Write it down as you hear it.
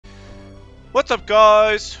What's up,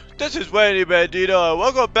 guys? This is Wendy Bandito.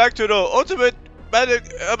 Welcome back to the Ultimate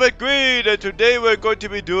Magic Green, and today we're going to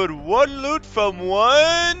be doing one loot from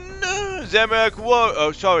one Zamorak Warrior.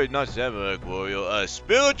 Oh, sorry, not Zamorak Warrior.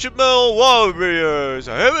 Spiritual Warriors.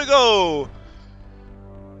 So here we go.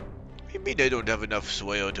 What do you mean they don't have enough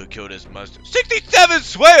Swale to kill this monster? 67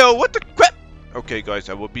 Swale. What the crap? Okay, guys,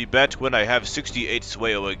 I will be back when I have 68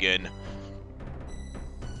 Swale again.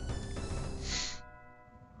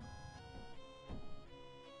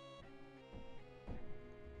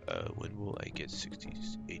 When will I get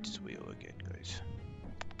 68 Swale again, guys?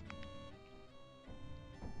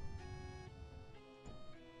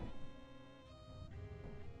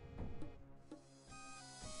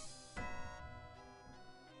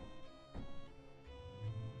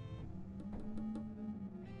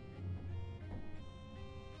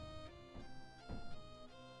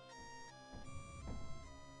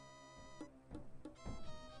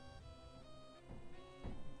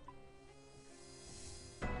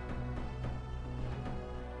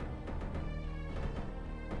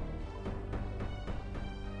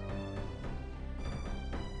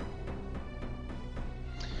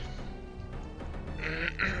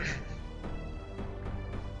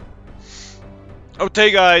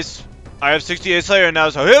 Okay, guys, I have 68 Slayer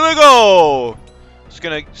now, so here we go! Just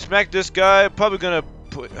gonna smack this guy. Probably gonna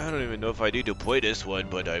put. I don't even know if I need to play this one,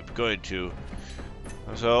 but I'm going to.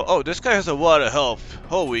 So, oh, this guy has a lot of health.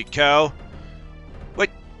 Holy cow!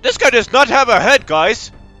 Wait, this guy does not have a head, guys.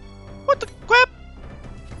 What the crap?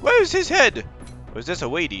 Where is his head? Or is this a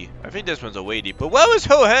weighty? I think this one's a weighty. But where is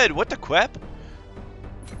her head? What the crap?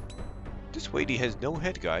 This weighty has no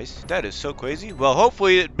head, guys. That is so crazy. Well,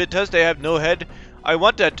 hopefully, because they have no head, I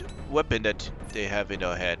want that weapon that they have in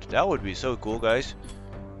their head. That would be so cool, guys.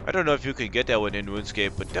 I don't know if you can get that one in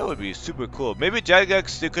RuneScape, but that would be super cool. Maybe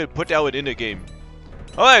Jagex, they could put that one in the game.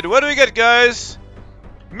 Alright, what do we get, guys?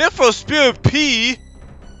 Mithril Spear P.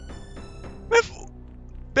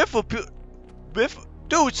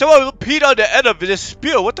 Dude, someone peed on the end of this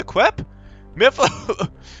spear. What the crap?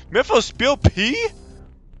 Mithril Spear P?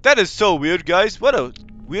 That is so weird, guys. What a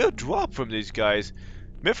weird drop from these guys.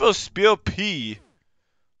 Mithril Spear P.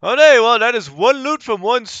 Okay, well, that is one loot from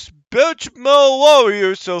one Spiritual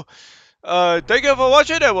Warrior. So, thank you for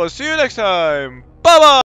watching, and we'll see you next time. Bye-bye!